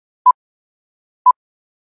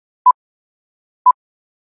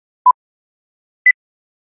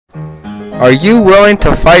Are you willing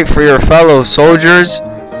to fight for your fellow soldiers?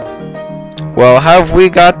 Well, have we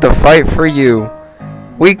got the fight for you.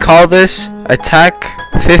 We call this Attack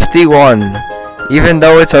 51, even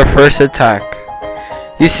though it's our first attack.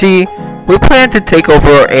 You see, we plan to take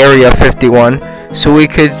over Area 51 so we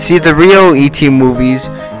could see the real ET movies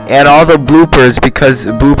and all the bloopers, because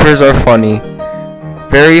bloopers are funny.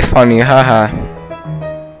 Very funny, haha.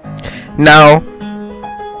 Now,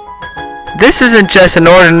 this isn't just an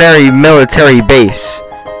ordinary military base.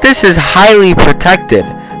 This is highly protected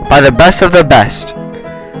by the best of the best,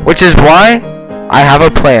 which is why I have a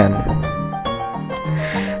plan.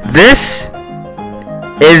 This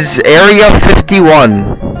is Area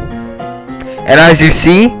 51, and as you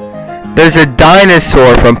see, there's a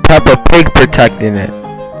dinosaur from Peppa Pig protecting it.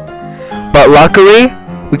 But luckily,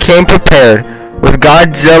 we came prepared with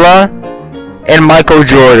Godzilla and Michael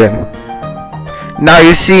Jordan. Now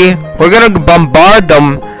you see, we're gonna bombard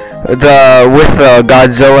them with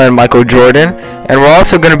Godzilla and Michael Jordan, and we're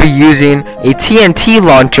also gonna be using a TNT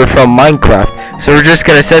launcher from Minecraft. So we're just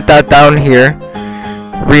gonna set that down here,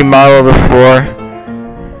 remodel the floor,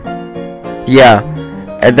 yeah,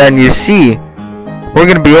 and then you see, we're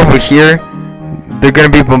gonna be over here. They're gonna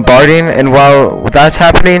be bombarding, and while that's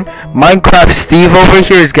happening, Minecraft Steve over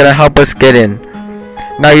here is gonna help us get in.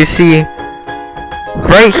 Now you see,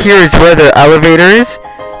 right here is where the elevator is,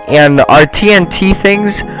 and our TNT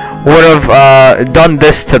things would have done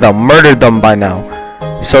this to them, murdered them by now.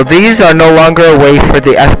 So these are no longer a way for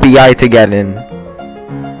the FBI to get in.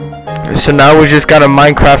 So now we just gotta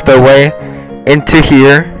Minecraft our way into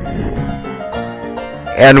here,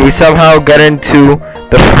 and we somehow get into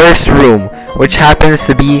the first room, which happens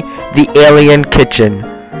to be the alien kitchen,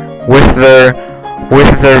 with their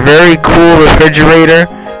very cool refrigerator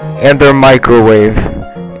and their microwave,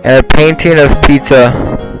 and a painting of Pita.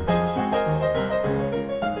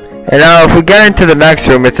 And now if we get into the next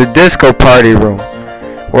room, it's a disco party room,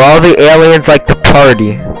 where all the aliens like to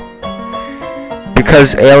party,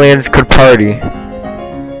 because aliens could party.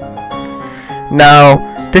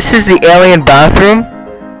 Now, this is the alien bathroom,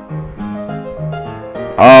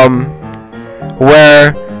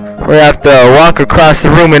 where we have to walk across the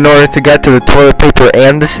room in order to get to the toilet paper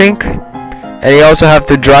and the sink. And you also have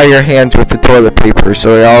to dry your hands with the toilet paper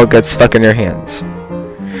so it all gets stuck in your hands.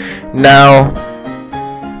 Now,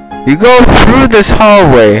 you go through this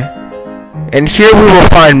hallway, and here we will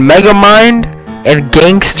find Megamind and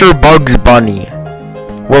Gangster Bugs Bunny.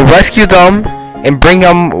 We'll rescue them and bring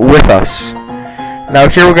them with us. Now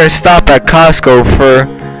here we're going to stop at Costco for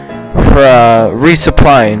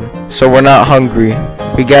resupplying, so we're not hungry.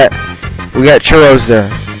 We get churros there,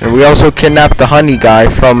 and we also kidnapped the honey guy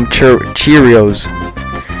from Cheerios.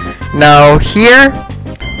 Now here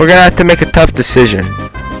we're gonna have to make a tough decision.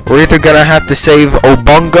 We're either gonna have to save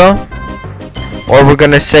Obunga, or we're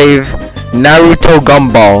gonna save Naruto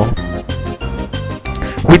Gumball.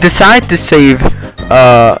 We decide to save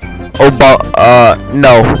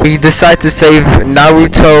we decide to save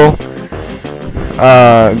Naruto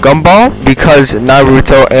Gumball because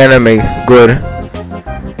Naruto anime good.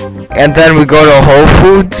 And then we go to Whole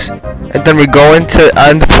Foods, and then we go into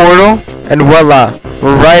End Portal, and voila,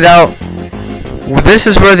 we're right out. This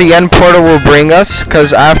is where the End Portal will bring us,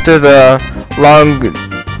 because after the long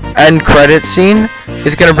end credit scene,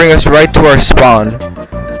 it's gonna bring us right to our spawn.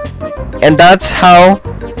 And that's how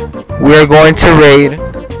we're going to raid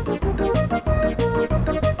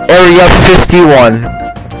Area 51.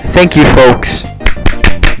 Thank you, folks.